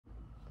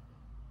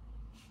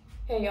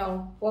Hey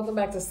y'all, welcome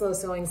back to Slow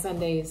Sewing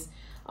Sundays,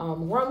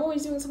 where I'm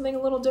always doing something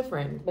a little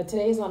different, but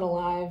today's not a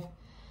live.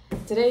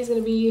 Today's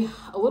gonna be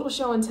a little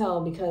show and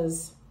tell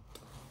because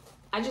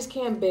I just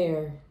can't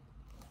bear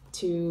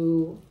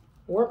to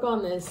work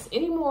on this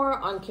anymore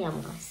on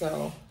camera.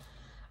 So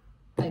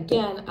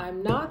again,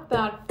 I'm not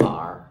that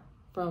far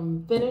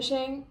from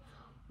finishing,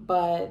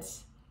 but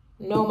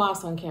no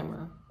mas on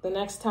camera. The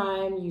next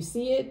time you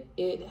see it,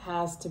 it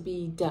has to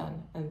be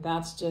done, and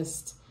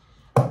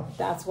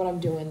that's what I'm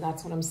doing.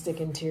 That's what I'm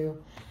sticking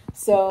to.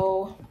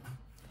 So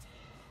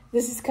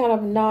this is kind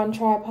of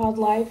non-tripod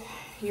life.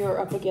 You're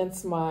up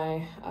against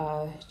my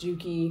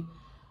Juki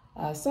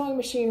sewing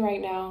machine right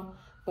now,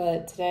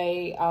 but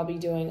today I'll be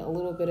doing a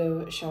little bit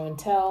of show and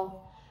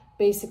tell,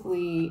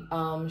 basically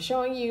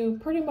showing you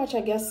pretty much,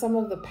 I guess, some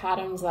of the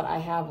patterns that I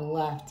have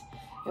left.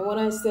 And when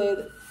I say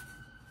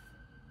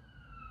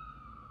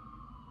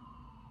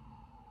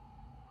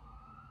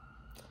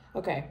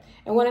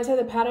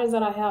the patterns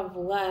that I have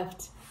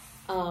left,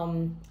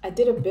 I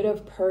did a bit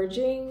of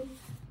purging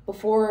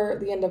before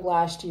the end of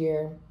last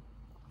year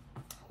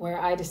where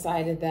I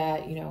decided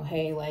that, you know,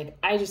 hey, like,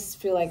 I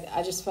just felt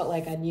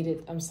like I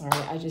needed,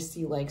 I just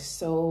see like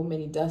so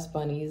many dust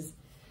bunnies.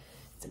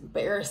 It's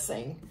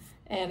embarrassing.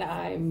 And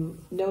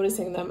I'm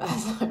noticing them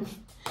as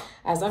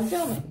I'm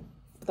filming,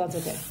 but that's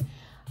okay.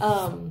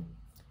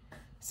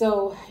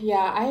 So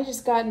yeah, I had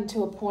just gotten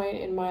to a point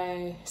in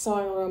my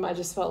sewing room. I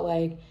just felt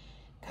like,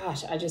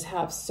 gosh, I just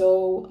have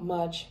so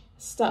much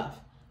stuff.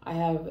 I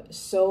have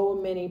so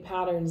many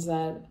patterns,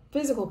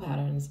 physical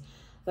patterns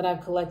that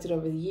I've collected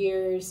over the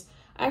years.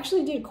 I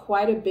actually did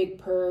quite a big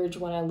purge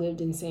when I lived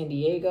in San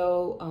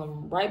Diego,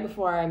 right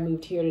before I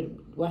moved here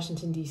to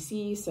Washington,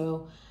 D.C.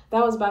 So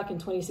that was back in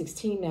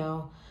 2016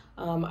 now.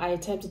 I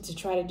attempted to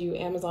try to do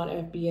Amazon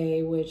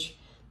FBA, which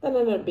that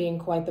ended up being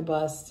quite the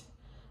bust.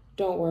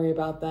 Don't worry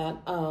about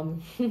that.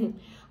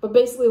 But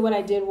basically what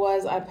I did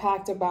was I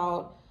packed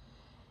about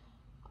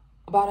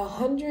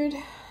 100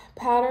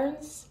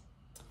 patterns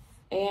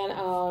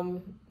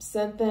and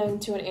sent them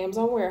to an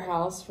Amazon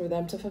warehouse for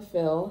them to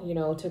fulfill, you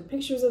know, took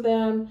pictures of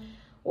them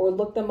or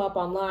looked them up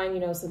online, you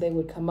know, so they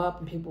would come up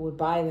and people would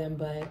buy them.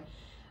 But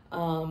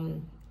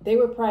they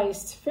were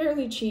priced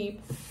fairly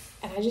cheap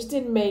and I just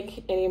didn't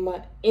make any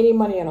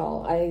money at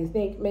all. I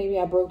think maybe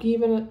I broke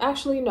even.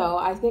 Actually, no,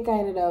 I think I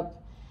ended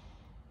up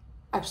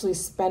actually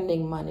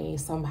spending money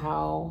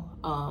somehow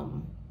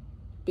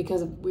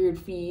because of weird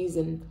fees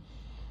and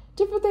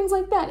different things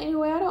like that.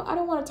 Anyway, I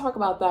don't want to talk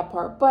about that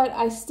part, but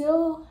I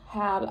still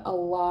had a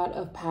lot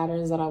of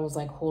patterns that I was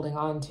like holding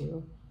on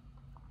to.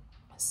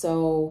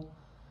 So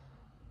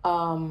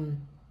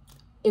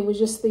it was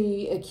just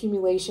the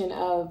accumulation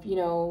of, you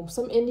know,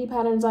 some indie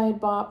patterns I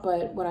had bought,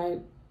 but when I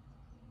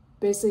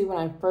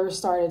first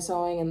started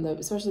sewing, and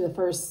especially the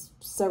first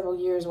several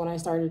years when I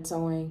started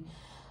sewing,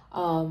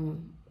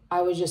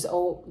 I was just,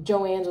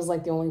 Joann's was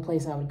like the only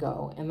place I would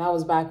go. And that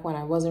was back when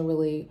I wasn't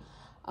really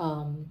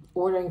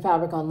ordering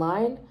fabric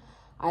online.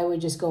 I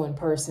would just go in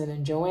person,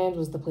 and Joann's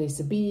was the place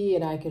to be,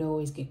 and I could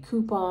always get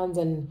coupons.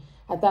 And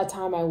at that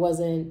time I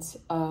wasn't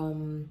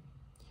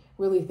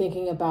really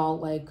thinking about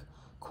like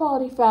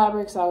quality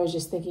fabrics. I was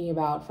just thinking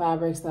about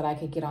fabrics that I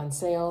could get on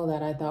sale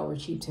that I thought were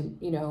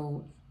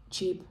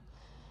cheap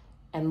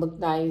and look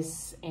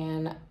nice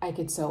and I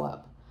could sew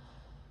up.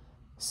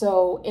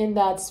 So in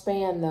that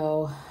span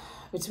though,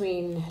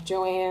 between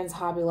Joann's,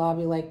 Hobby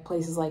Lobby, like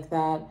places like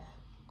that,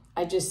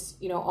 I just,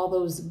 you know, all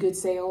those good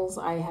sales,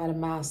 I had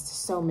amassed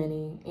so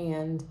many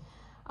and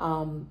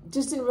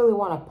just didn't really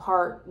want to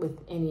part with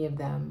any of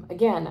them.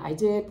 Again, I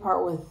did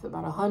part with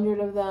about 100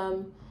 of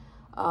them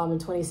in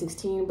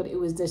 2016, but it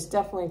was just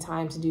definitely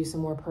time to do some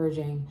more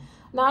purging.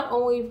 Not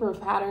only for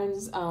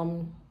patterns,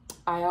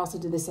 I also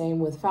did the same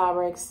with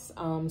fabrics.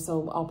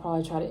 So I'll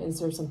probably try to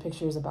insert some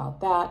pictures about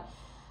that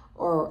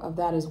or of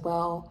that as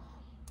well.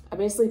 I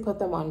basically put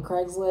them on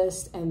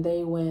Craigslist and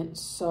they went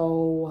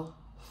so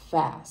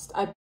fast.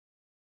 I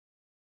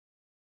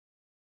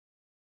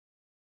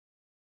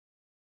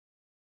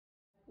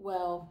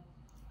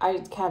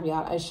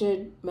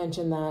should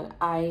mention that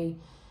I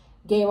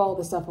gave all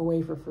the stuff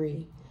away for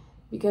free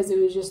because it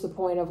was just the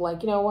point of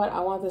like, you know what, I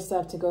want this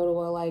stuff to go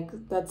to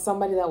that's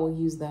somebody that will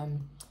use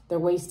them. They're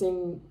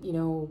wasting, you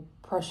know,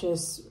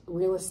 precious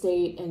real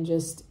estate and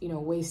just, you know,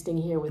 wasting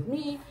here with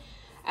me.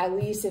 At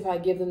least if I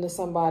give them to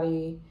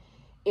somebody,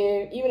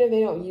 even if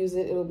they don't use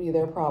it, it'll be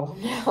their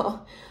problem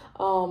now.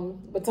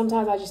 But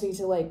sometimes I just need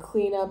to like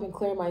clean up and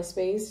clear my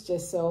space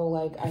just so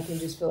like I can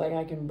just feel like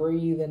I can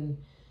breathe. And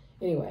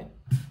anyway,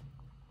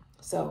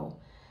 so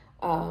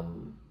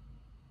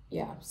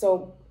yeah,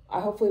 so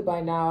hopefully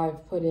by now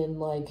I've put in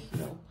like, you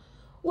know,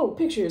 little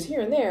pictures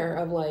here and there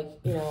of like,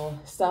 you know,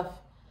 stuff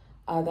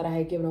that I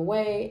had given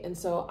away. And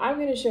so I'm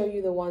going to show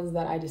you the ones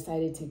that I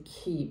decided to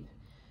keep,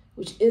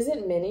 which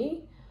isn't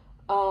many,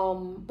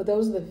 but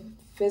those are the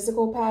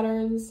physical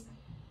patterns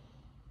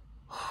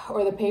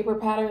or the paper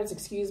patterns,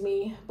 excuse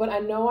me. But I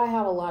know I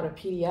have a lot of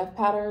PDF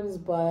patterns,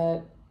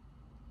 but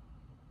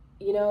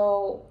you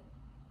know,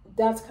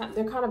 they're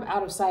kind of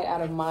out of sight,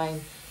 out of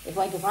mind. If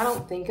I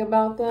don't think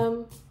about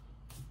them,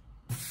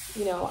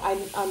 you know,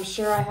 I'm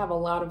sure I have a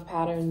lot of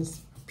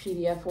patterns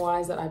PDF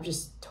wise that I've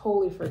just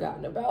totally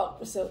forgotten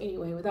about. So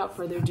anyway, without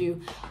further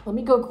ado, let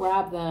me go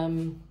grab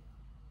them.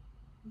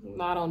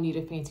 I don't need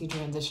a fancy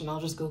transition.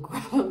 I'll just go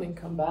grab them and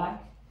come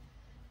back.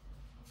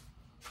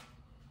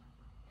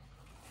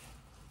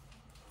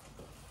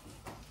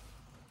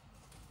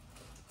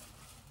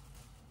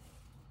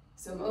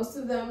 So most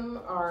of them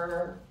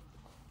are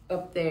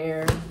up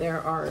there.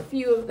 There are a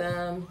few of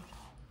them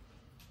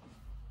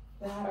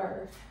that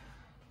are,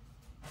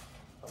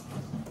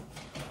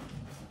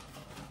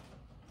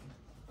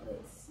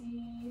 let's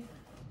see.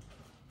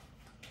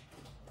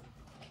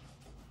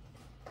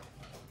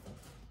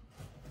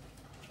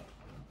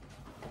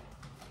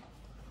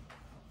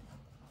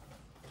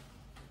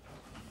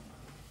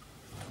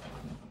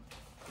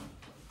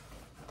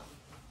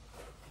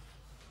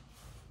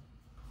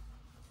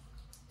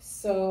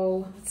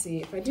 So let's see,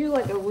 if I do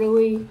like a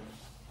really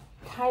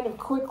kind of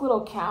quick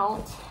little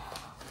count,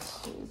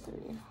 2,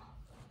 3,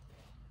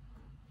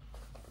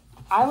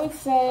 I would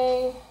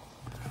say,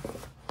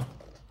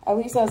 at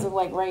least as of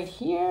like right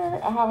here,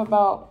 I have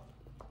about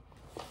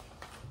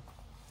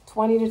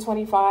 20 to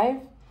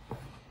 25,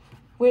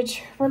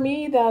 which for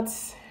me,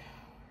 that's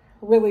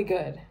really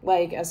good.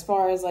 Like as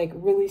far as like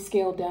really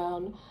scaled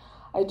down.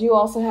 I do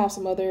also have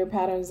some other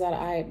patterns that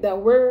are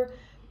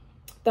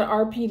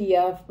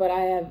PDF, but I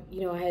have, you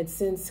know, I had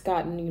since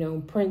gotten, you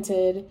know,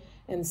 printed.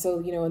 And so,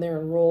 you know, they're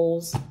in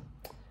rolls.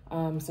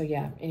 So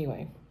yeah,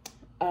 anyway.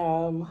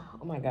 Oh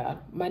my God,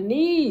 my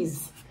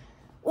knees.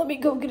 Let me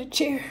go get a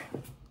chair.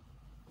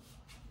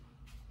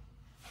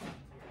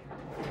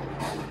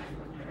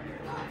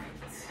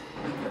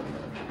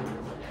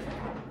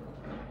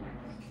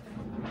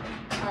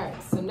 All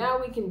right, so now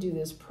we can do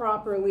this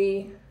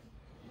properly.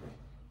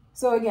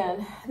 So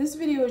again, this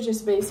video is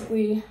just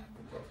basically,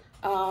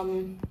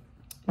 I'm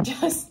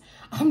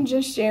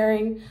just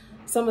sharing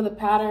some of the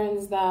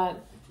patterns that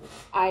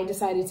I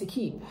decided to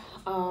keep.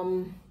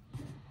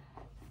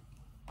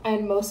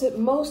 And most of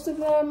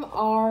them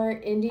are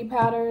indie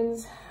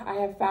patterns. I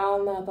have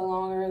found that the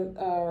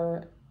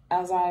longer,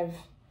 as I've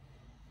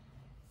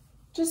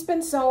just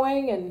been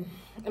sewing and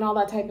all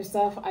that type of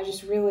stuff, I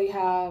just really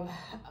have,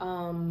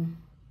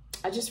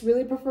 I just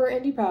really prefer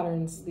indie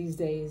patterns these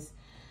days.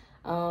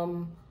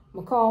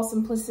 McCall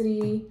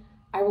Simplicity,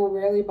 I will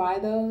rarely buy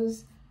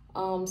those.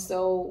 And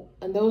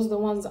those are the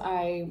ones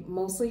I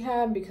mostly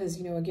have because,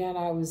 you know, again,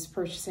 I was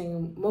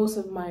purchasing, most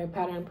of my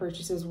pattern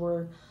purchases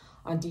were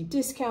on deep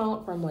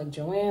discount from like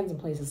Joann's and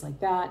places like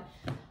that,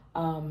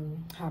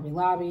 Hobby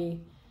Lobby.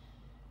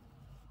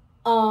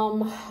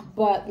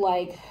 But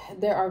like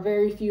there are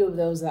very few of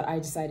those that I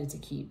decided to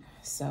keep.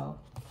 So,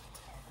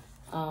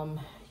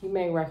 you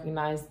may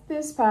recognize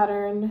this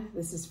pattern.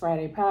 This is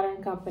Friday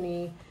Pattern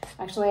Company.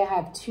 Actually, I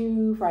have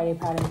 2 Friday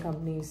Pattern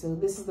Companies. So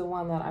this is the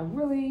one that I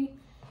really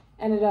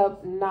ended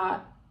up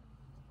not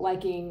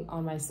liking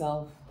on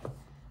myself,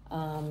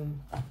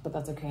 but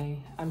that's okay.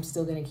 I'm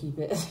still gonna keep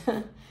it.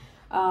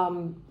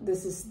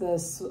 This is the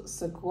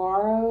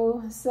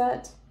Saguaro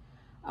set.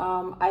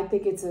 I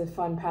think it's a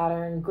fun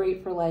pattern,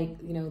 great for like,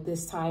 you know,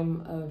 this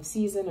time of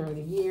season or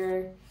the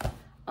year.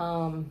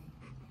 Okay,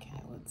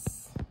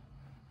 let's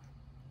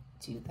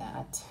do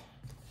that.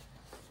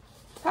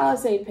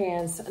 Palisade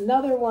pants,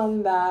 another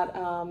one that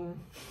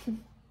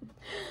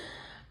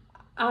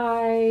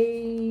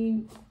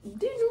I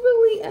didn't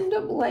really end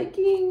up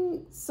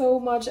liking so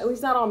much, at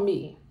least not on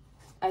me.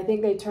 I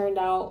think they turned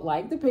out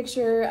like the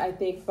picture. I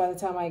think by the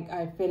time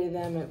I fitted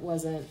them, it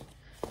wasn't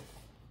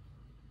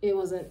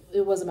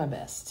my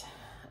best.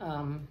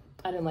 I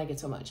didn't like it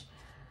so much.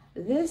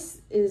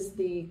 This is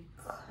the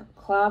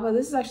Clava.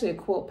 This is actually a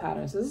quilt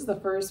pattern. So this is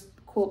the first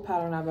quilt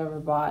pattern I've ever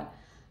bought.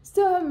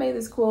 Still haven't made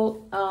this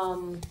quilt.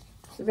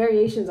 The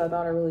variations I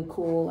thought are really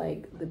cool.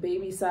 Like the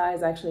baby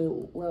size,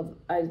 actually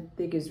I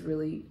think is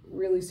really,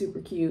 really super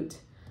cute.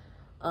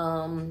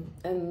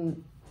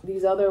 And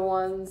these other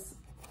ones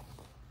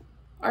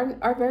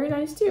are very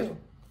nice too.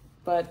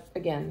 But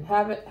again,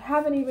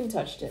 haven't even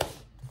touched it.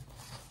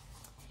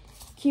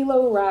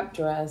 Kilo wrap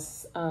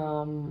dress.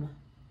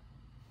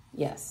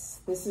 Yes,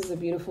 this is a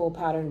beautiful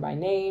pattern by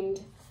Named.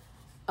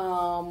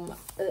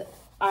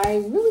 I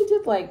really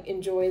did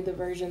enjoy the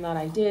version that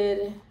I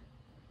did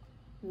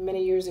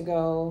many years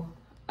ago.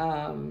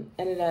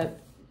 Ended up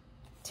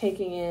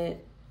taking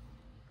it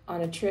on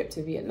a trip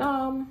to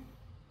Vietnam.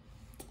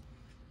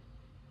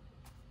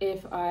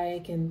 If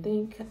I can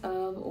think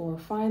of or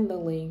find the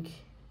link,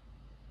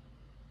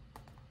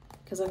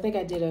 because I think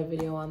I did a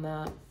video on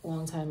that a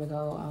long time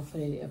ago. I'll put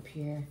it up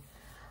here.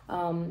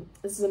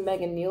 This is a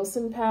Megan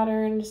Nielsen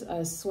pattern,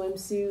 a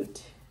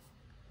swimsuit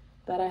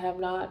that I have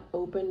not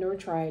opened or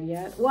tried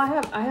yet.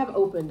 Well, I have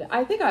opened.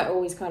 I think I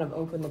always kind of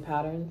open the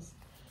patterns,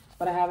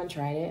 but I haven't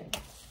tried it.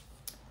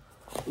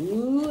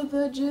 Ooh,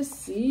 the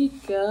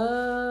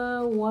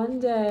Jessica. One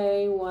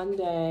day.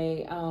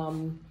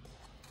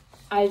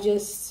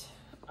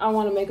 I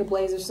want to make a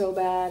blazer so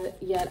bad,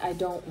 yet I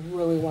don't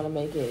really want to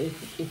make it,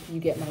 if you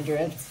get my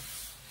drift.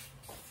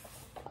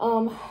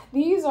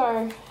 These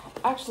are,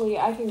 actually,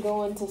 I can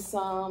go into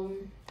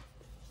some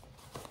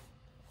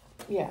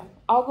yeah,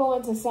 I'll go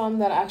into some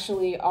that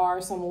actually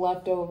are some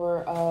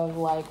leftover of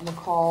like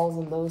McCall's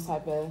and those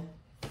type of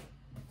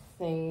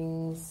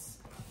things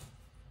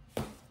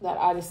that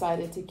I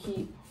decided to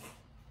keep.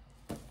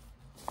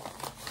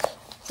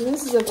 So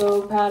this is a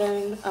Vogue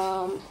pattern.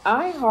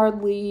 I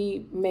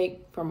hardly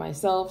make for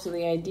myself, so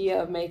the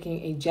idea of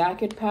making a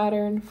jacket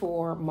pattern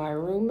for my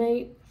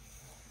roommate,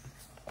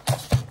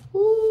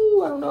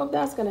 ooh, I don't know if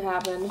that's gonna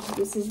happen.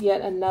 This is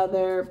yet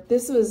another,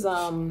 this was,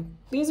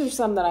 these are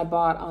some that I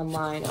bought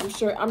online.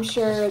 I'm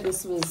sure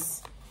this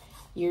was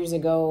years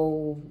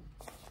ago,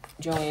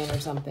 Joanne or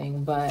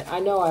something, but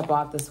I know I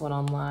bought this one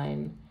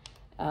online.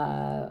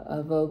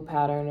 A Vogue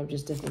pattern of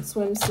just different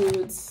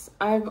swimsuits.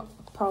 I've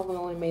probably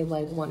only made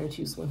like 1 or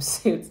 2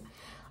 swimsuits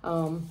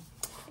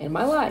in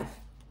my life.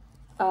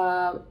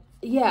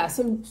 Yeah,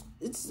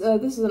 this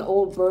is an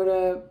old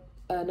Berta,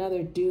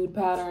 another dude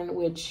pattern,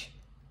 which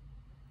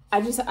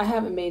I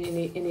haven't made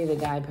any of the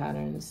guy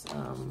patterns.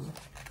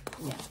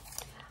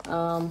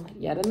 Yeah.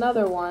 Yet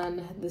another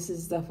one. This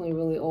is definitely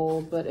really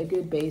old, but a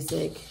good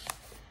basic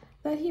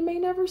that he may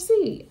never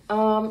see.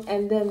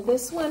 And then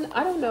this one,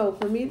 I don't know,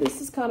 for me,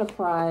 this is kind of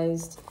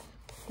prized.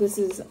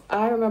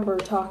 I remember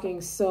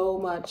talking so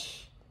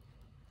much,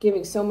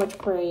 giving so much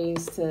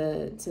praise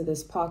to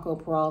this Paco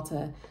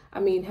Peralta. I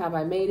mean, have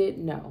I made it?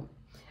 No.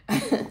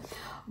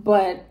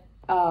 But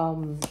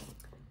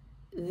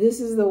this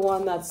is the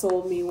one that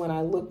sold me when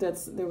I looked at,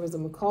 there was a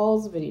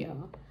McCall's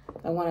video,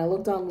 and when I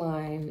looked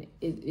online,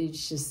 it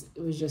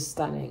was just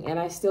stunning. And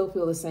I still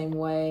feel the same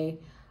way.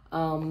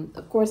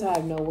 Of course, I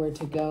have nowhere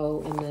to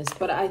go in this,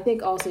 but I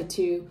think also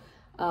too,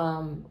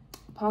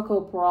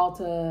 Paco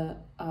Peralta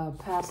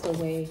passed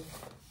away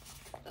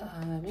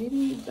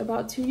maybe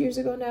about 2 years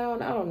ago now,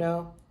 and I don't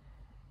know.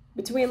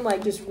 Between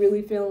like just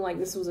really feeling like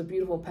this was a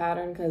beautiful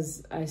pattern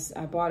because I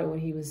bought it when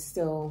he was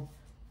still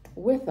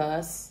with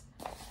us.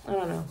 I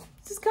don't know.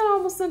 It's just kind of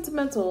almost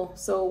sentimental.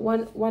 So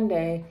one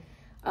day,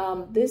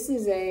 this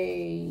is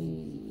a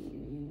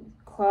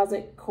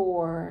closet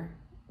core,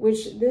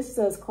 which this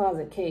says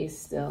closet case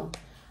still,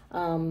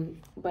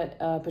 but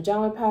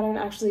pajama pattern,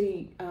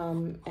 actually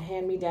a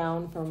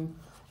hand-me-down from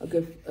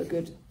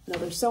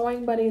another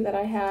sewing buddy that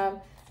I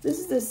have. This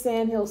is the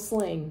Sandhill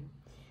Sling,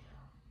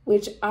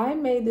 which I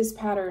made this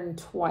pattern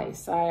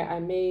twice. I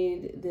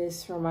made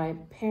this for my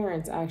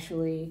parents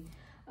actually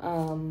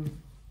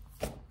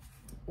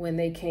when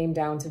they came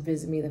down to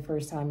visit me the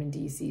first time in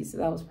DC. So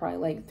that was probably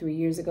like 3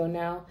 years ago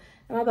now,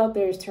 and I thought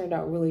theirs turned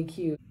out really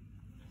cute.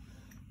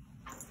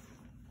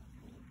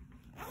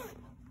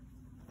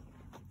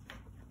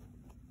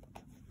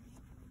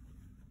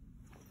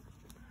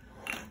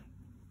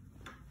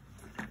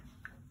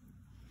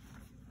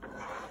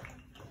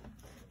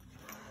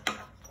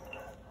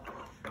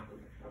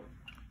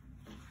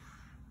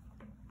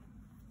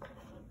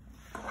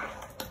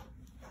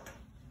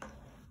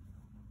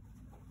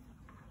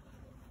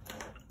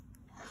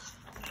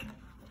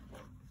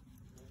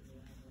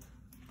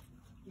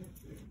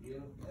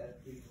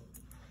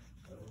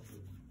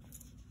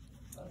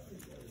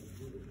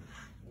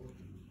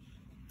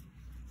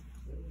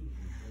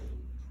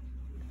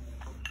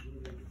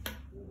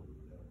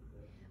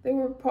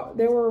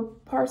 There were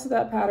parts of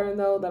that pattern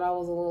though that I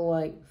was a little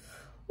like,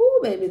 ooh,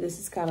 maybe this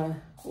is kind of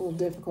a little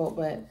difficult,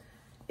 but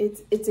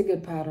it's a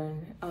good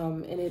pattern.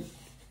 And it's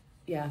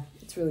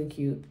really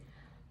cute.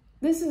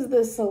 This is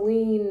the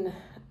Celine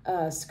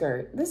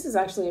skirt. This is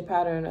actually a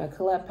pattern,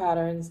 Colette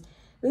Patterns.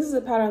 This is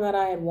a pattern that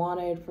I had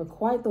wanted for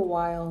quite the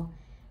while.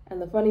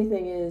 And the funny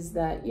thing is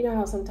that, you know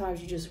how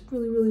sometimes you just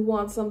really, really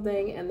want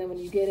something, and then when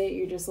you get it,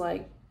 you're just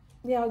like,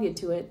 yeah, I'll get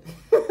to it.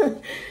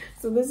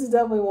 So this is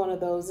definitely one of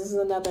those. This is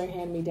another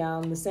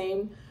hand-me-down. The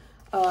same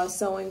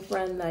sewing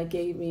friend that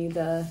gave me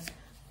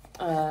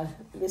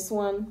this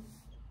one,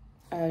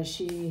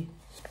 she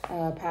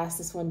passed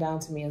this one down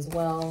to me as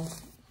well.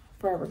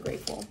 Forever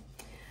grateful.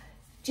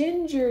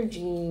 Ginger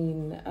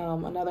Jean,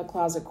 another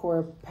closet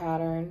core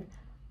pattern.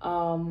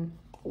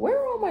 Where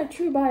are all my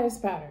True Bias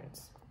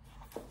patterns?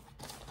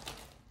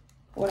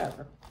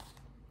 Whatever.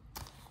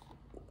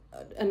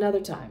 Another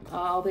time.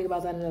 I'll think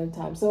about that another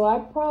time. So I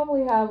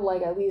probably have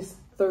like at least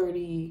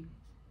 30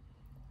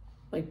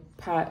 like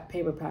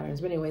paper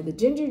patterns. But anyway, the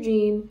Ginger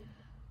Jean,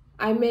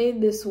 I made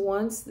this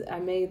once. I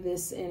made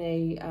this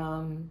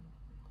in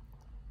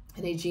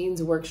a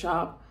jeans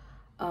workshop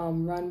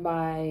run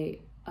by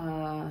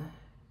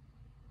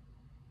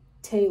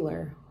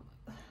Taylor.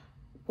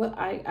 What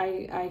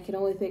I can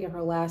only think of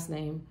her last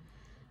name.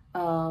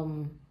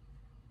 But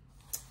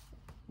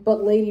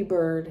Lady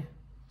Bird.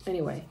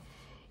 Anyway,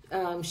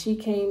 she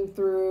came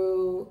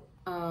through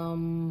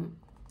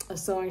a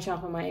sewing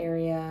shop in my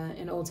area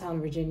in Old Town,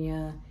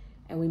 Virginia,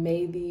 and we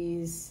made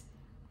these.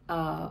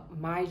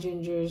 My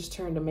gingers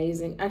turned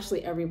amazing.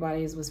 Actually,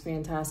 everybody's was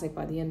fantastic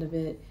by the end of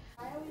it.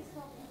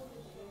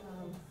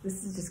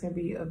 This is just gonna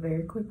be a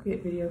very quick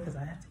video because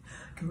I have to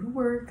go to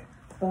work.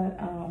 But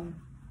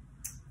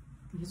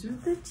these are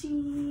the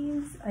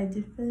jeans. I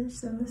did finish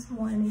them this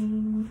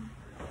morning.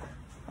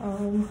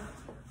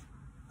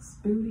 It's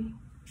booty.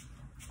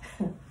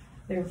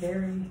 They're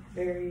very,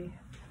 very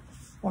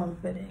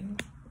form-fitting.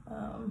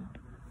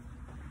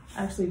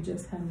 Actually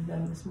just had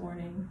them this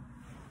morning.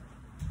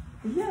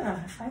 But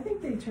yeah, I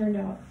think they turned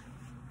out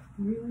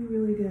really,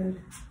 really good.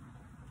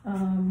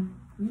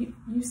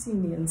 You've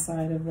seen the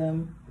inside of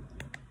them.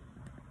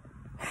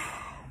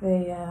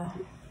 They're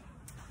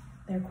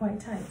quite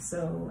tight,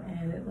 so,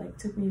 and it like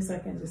took me a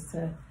second just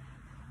to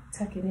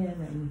tuck it in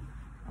and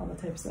all the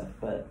type of stuff,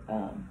 but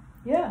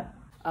yeah.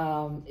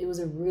 It was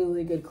a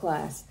really good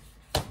class,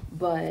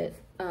 but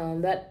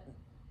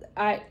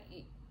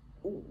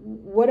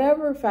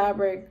whatever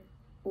fabric,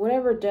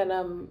 whatever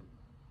denim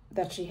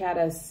that she had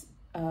us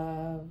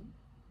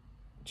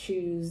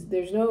choose,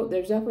 there's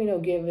definitely no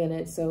give in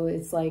it, so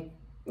it's like,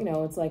 you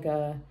know, it's like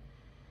a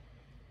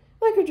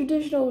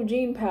traditional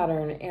jean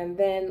pattern, and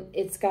then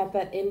it's got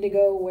that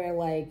indigo where,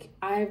 like,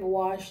 I've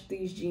washed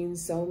these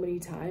jeans so many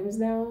times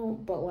now,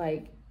 but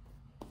like,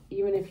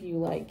 even if you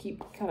like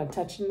keep kind of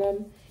touching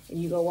them and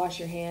you go wash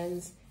your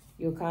hands,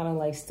 you'll kind of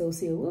like still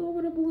see a little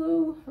bit of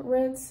blue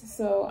rinse.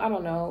 So I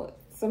don't know,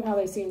 somehow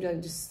they seem to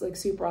just like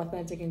super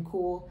authentic and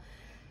cool.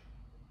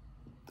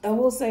 I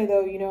will say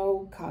though, you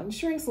know, cotton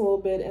shrinks a little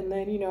bit, and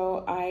then, you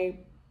know,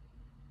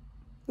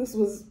 this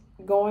was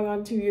going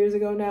on 2 years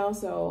ago now,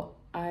 so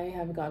I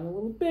have gotten a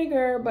little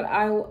bigger, but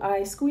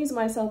I squeeze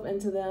myself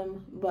into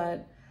them,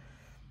 but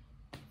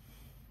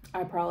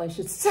I probably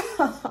should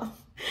stop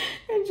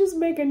and just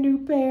make a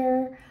new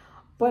pair.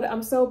 But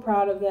I'm so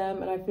proud of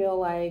them, and I feel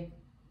like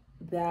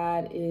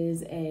that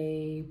is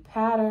a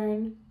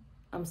pattern.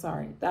 I'm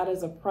sorry, that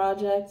is a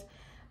project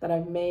that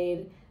I've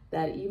made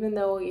that even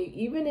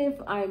if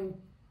I'm,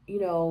 you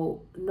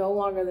know, no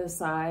longer the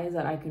size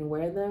that I can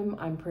wear them,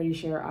 I'm pretty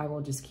sure I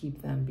will just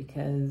keep them,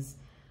 because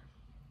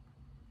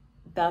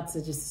that's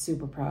just a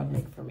super proud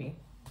make for me.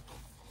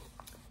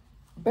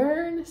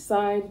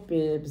 Burnside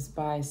Bibs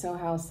by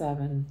Sohow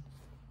 7.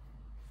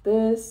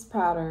 This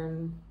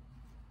pattern,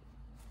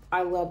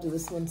 I loved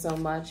this one so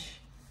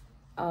much.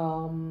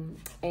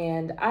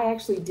 And I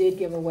actually did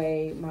give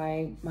away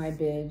my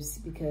bibs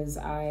because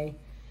I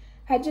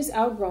had just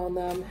outgrown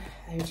them.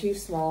 They're too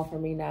small for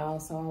me now,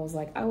 so I was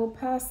like, I will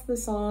pass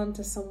this on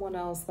to someone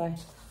else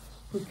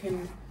who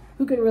can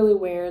really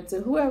wear it. So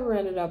whoever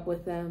ended up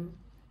with them,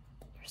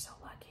 you're so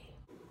lucky.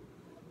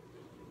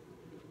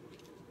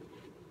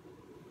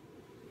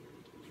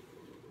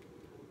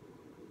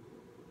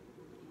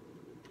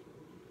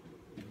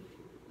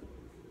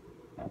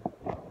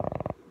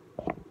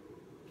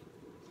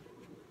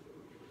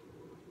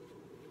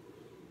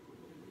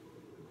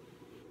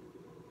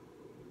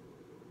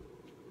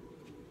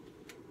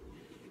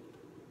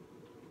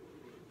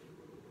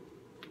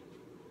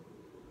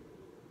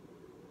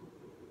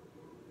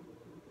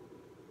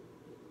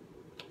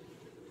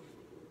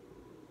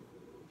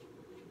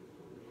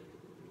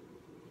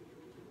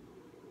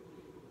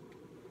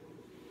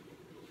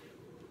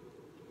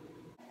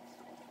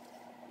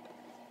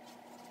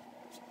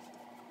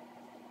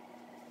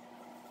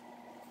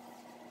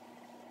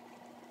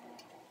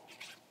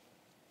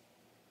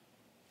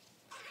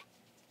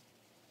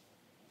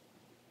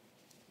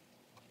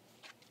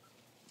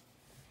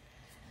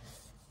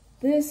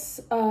 This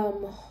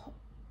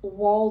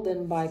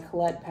Walden by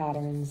Colette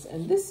Patterns,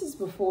 and this is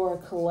before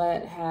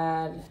Colette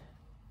had,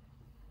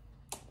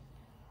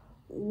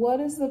 what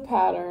is the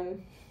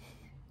pattern?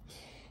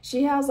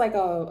 She has like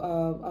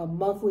a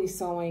monthly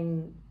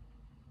sewing.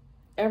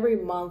 Every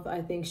month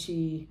I think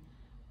she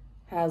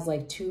has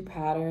like 2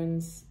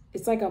 patterns.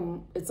 It's like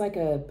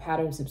a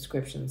pattern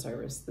subscription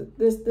service.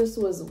 This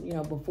was, you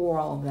know, before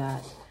all of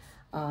that.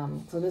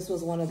 So this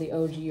was one of the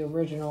OG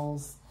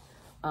originals.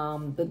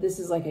 But this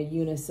is like a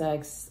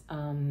unisex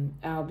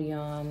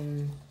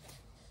Albion,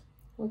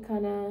 what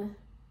kind of,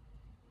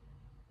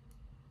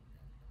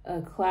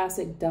 a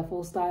classic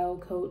duffel style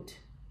coat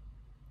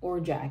or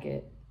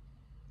jacket.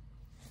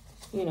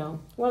 You know,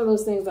 one of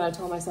those things that I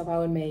told myself I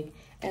would make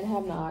and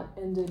have not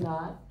and did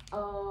not.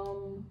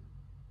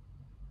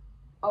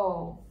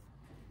 Oh,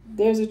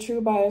 there's a True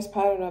Bias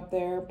pattern up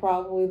there,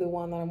 probably the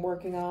one that I'm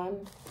working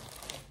on.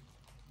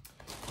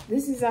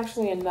 This is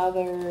actually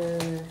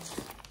another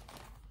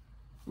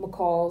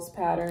McCall's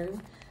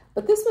pattern,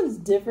 but this one's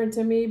different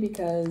to me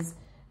because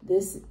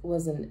this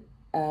was an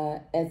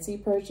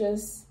Etsy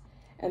purchase,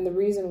 and the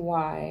reason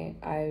why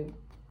I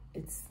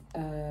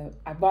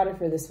bought it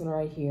for this one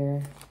right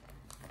here.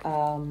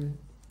 I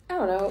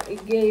don't know,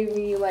 it gave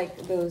me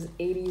like those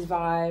 80s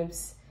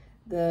vibes.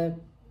 The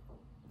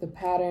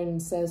pattern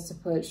says to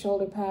put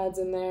shoulder pads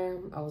in there.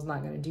 I was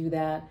not gonna do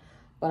that,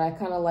 but I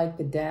kind of like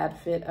the dad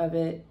fit of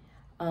it.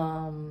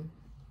 And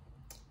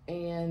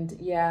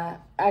yeah,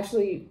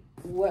 actually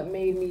what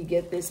made me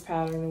get this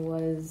pattern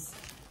was,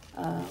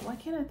 why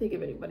can't I think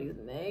of anybody's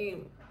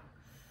name?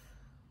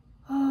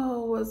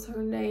 Oh, what's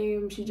her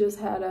name? She just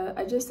had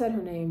I just said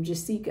her name,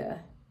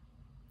 Jessica.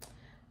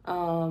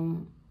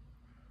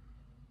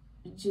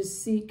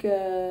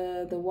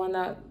 Jessica, the one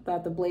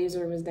that the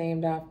blazer was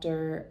named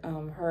after,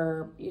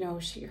 her, you know,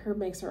 her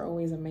makes are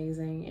always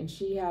amazing. And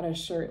she had a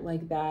shirt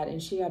like that,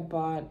 and she had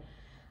bought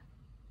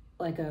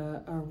like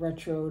a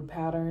retro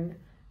pattern.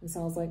 And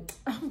so I was like,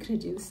 I'm gonna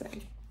do the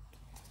same.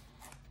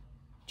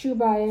 True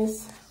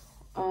Bias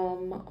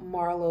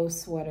Marlowe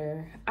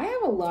sweater. I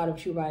have a lot of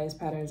True Bias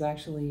patterns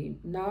actually.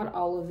 Not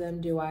all of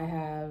them do I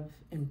have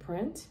in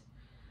print,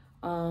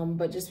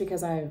 but just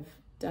because I've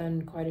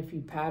done quite a few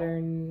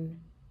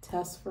pattern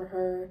tests for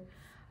her,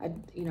 I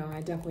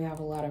definitely have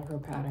a lot of her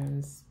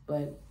patterns,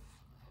 but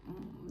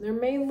they're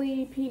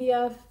mainly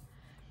PDF.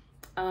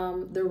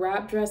 The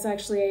wrap dress,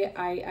 actually,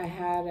 I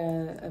had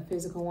a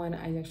physical one.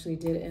 I actually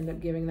did end up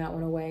giving that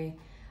one away.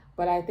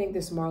 But I think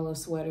this Marlowe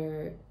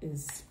sweater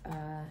is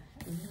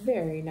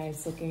very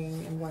nice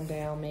looking, and one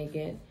day I'll make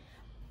it.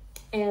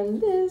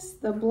 And this,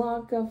 the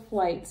Blanca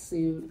flight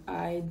suit,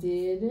 I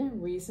did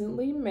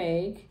recently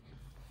make.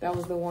 That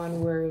was the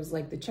one where it was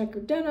like the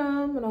checkered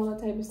denim and all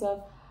that type of stuff.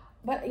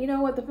 But you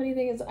know what, the funny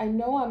thing is, I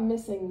know I'm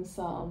missing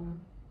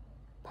some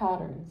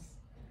patterns.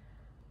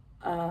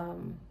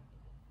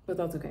 But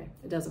that's okay,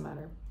 it doesn't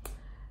matter.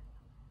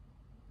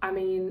 I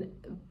mean,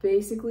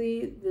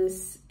 basically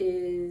this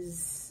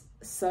is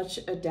such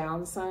a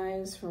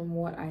downsize from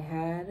what I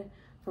had,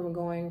 from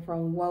going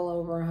from well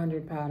over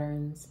 100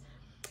 patterns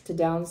to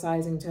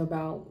downsizing to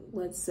about,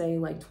 let's say,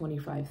 like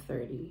 25,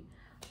 30.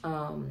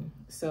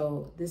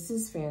 So this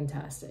is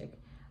fantastic.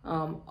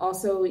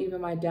 Also, even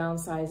my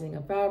downsizing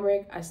of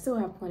fabric, I still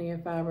have plenty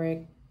of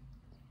fabric.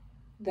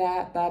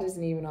 That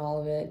isn't even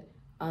all of it.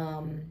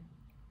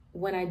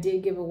 When I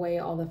did give away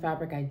all the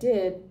fabric I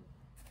did,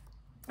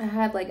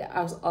 I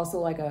was also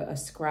like a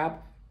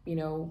scrap,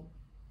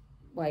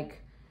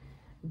 like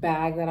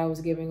bag that I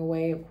was giving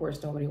away. Of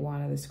course, nobody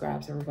wanted the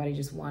scraps. Everybody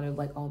just wanted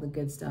like all the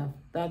good stuff.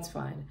 That's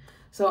fine.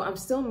 So I'm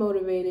still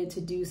motivated to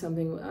do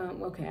something.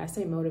 Okay, I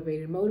say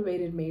motivated.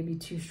 Motivated may be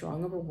too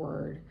strong of a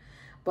word,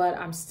 but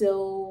I'm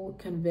still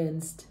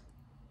convinced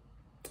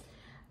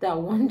that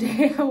one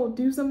day I will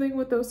do something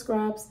with those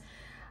scraps.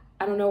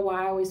 I don't know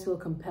why I always feel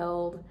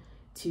compelled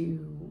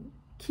to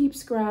keep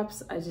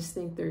scraps. I just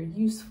think they're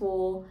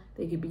useful.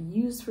 They could be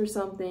used for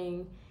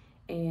something,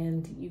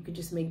 and you could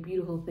just make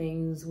beautiful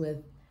things with,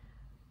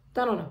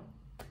 I don't know.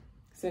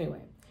 So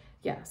anyway,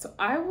 yeah, so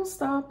I will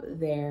stop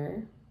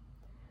there,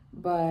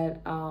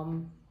 but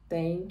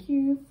thank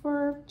you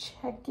for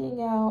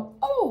checking out.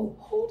 Oh,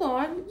 hold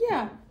on.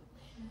 Yeah,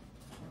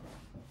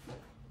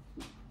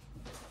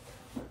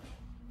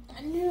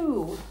 I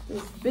knew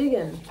this big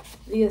one,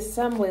 the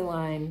assembly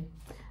line.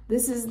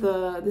 This is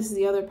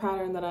the other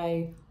pattern that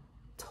I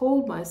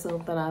told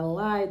myself that I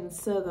lied and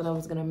said that I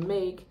was gonna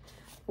make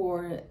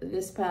for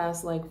this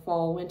past like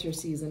fall winter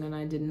season, and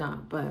I did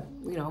not. But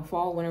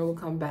fall winter will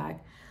come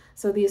back.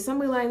 So the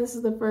assembly line, this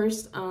is the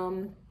first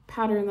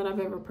pattern that I've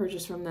ever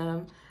purchased from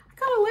them. I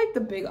kind of like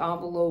the big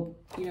envelope,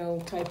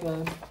 type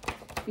of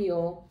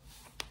feel.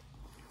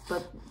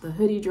 But the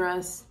hoodie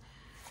dress,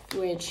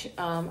 which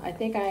I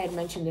think I had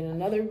mentioned in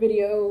another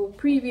video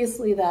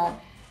previously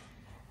that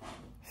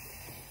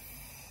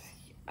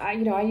I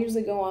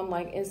usually go on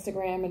like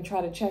Instagram and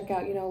try to check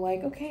out,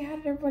 like, okay, how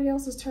did everybody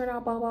else's turn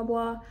out, blah, blah,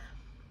 blah.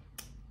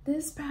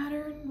 This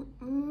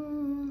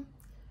pattern,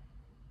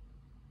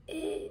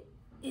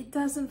 it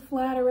doesn't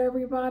flatter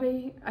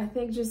everybody. I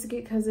think just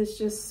because it's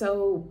just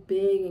so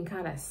big and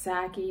kind of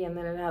sacky, and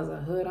then it has a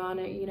hood on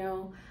it,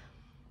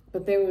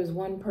 But there was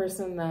one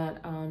person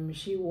that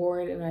she wore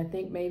it, and I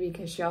think maybe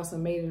because she also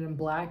made it in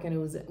black, and it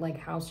was like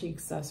how she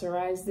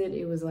accessorized it,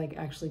 it was like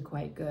actually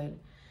quite good.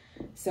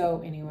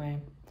 So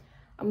anyway,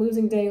 I'm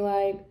losing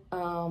daylight,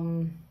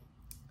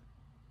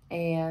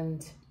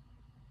 and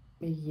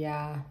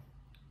yeah,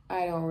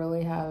 I don't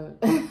really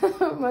have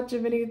much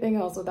of anything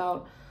else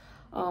without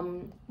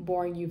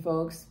boring you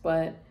folks,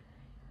 but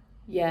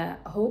yeah,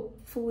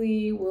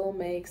 hopefully we'll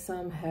make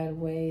some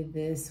headway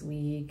this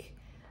week.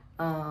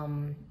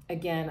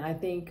 Again, I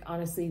think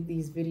honestly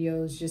these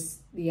videos,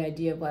 just the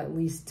idea of at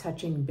least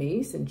touching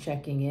base and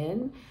checking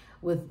in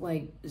with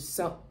like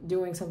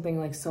doing something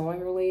like sewing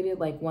related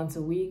like once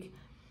a week,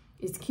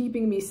 it's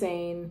keeping me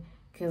sane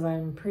because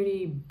I'm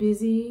pretty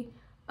busy,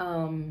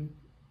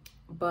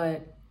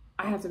 but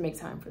I have to make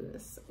time for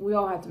this. We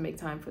all have to make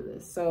time for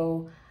this.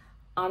 So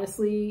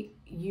honestly,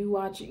 you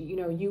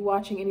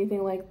watching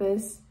anything like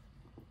this,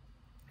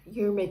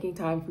 you're making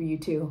time for you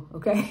too,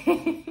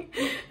 okay?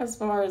 As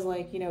far as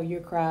like, your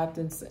craft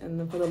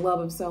and for the love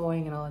of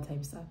sewing and all that type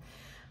of stuff.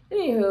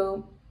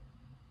 Anywho,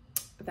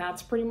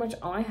 that's pretty much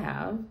all I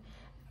have.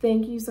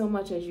 Thank you so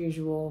much as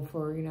usual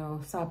for,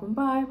 stopping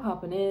by,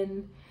 popping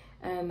in.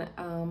 And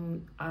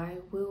I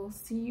will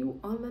see you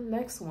on the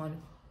next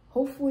one.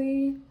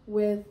 Hopefully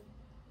with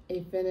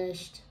a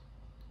finished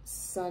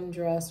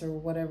sundress or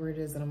whatever it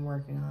is that I'm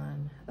working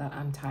on, that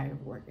I'm tired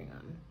of working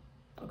on.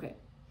 Okay.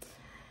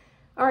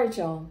 All right,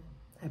 y'all.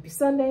 Happy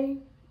Sunday.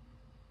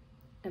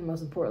 And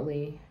most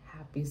importantly,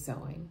 happy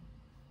sewing.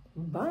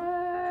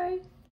 Bye.